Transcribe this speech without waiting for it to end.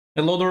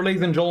Hello there,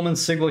 ladies and gentlemen,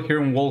 Sigla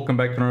here, and welcome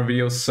back to another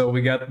video. So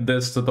we got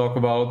this to talk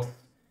about.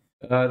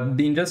 The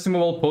Injustice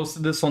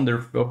posted this on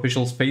their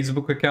official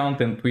Facebook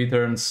account and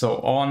Twitter and so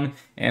on,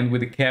 and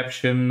with the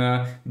caption,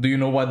 do you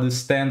know what this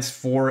stands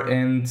for,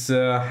 and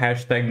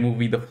hashtag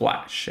movie The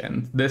Flash.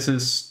 And this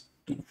is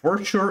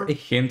for sure a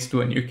hint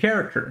to a new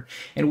character.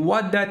 And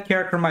what that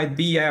character might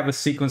be, I have a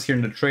sequence here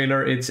in the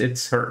trailer.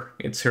 It's her.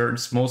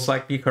 It's most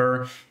likely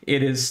her.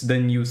 It is the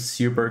new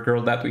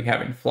Supergirl that we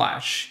have in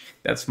Flash.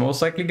 That's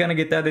most likely gonna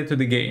get added to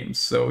the game.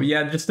 So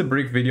yeah, just a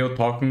brief video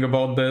talking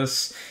about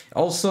this.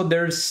 Also,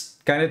 there's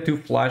kind of two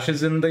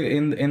Flashes in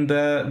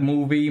the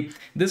movie.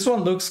 This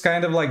one looks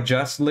kind of like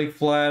Justice League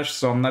Flash,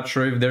 so I'm not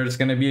sure if there's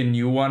gonna be a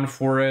new one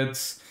for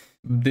it.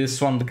 This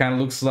one kind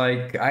of looks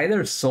like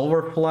either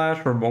Silver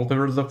Flash or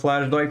Multiverse of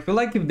Flash, though I feel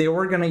like if they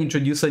were gonna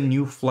introduce a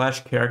new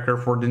Flash character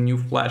for the new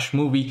Flash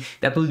movie,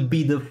 that would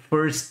be the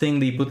first thing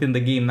they put in the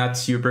game, not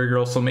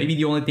Supergirl. So maybe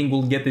the only thing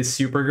we'll get is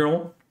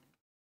Supergirl.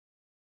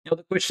 Now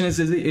the question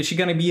is she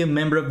gonna be a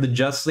member of the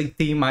Justice League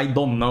team? I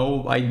don't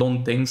know. I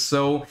don't think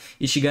so.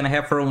 Is she gonna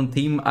have her own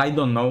team? I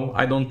don't know.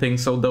 I don't think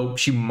so, though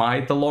she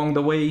might along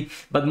the way.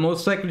 But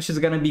most likely she's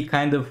gonna be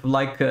kind of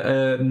like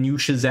a new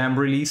Shazam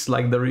release,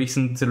 like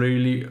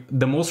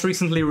the most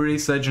recently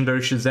released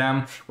Legendary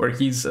Shazam, where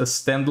he's a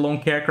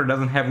standalone character,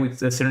 doesn't have a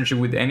synergy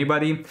with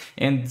anybody,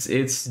 and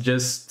it's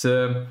just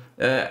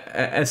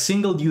a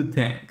single dude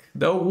tank.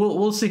 Though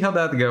we'll see how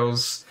that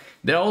goes.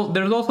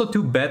 There's also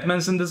two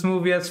Batmans in this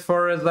movie as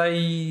far as I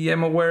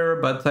am aware,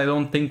 but I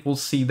don't think we'll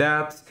see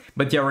that.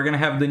 But yeah, we're gonna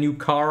have the new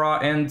Kara,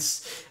 and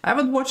I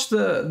haven't watched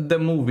the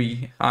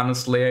movie,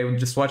 honestly. I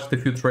just watched a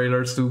few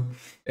trailers and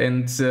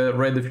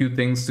read a few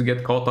things to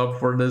get caught up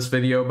for this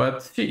video,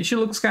 but she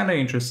looks kind of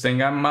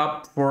interesting. I'm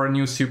up for a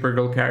new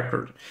Supergirl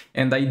character,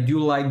 and I do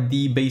like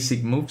the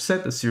basic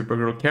moveset, the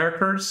Supergirl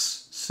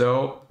characters,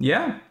 so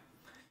yeah.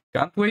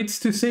 Can't wait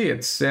to see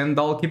it, and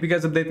I'll keep you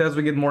guys updated as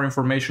we get more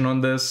information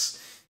on this.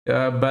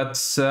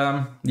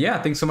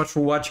 Yeah, thanks so much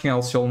for watching.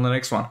 I'll see you all in the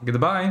next one.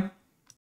 Goodbye.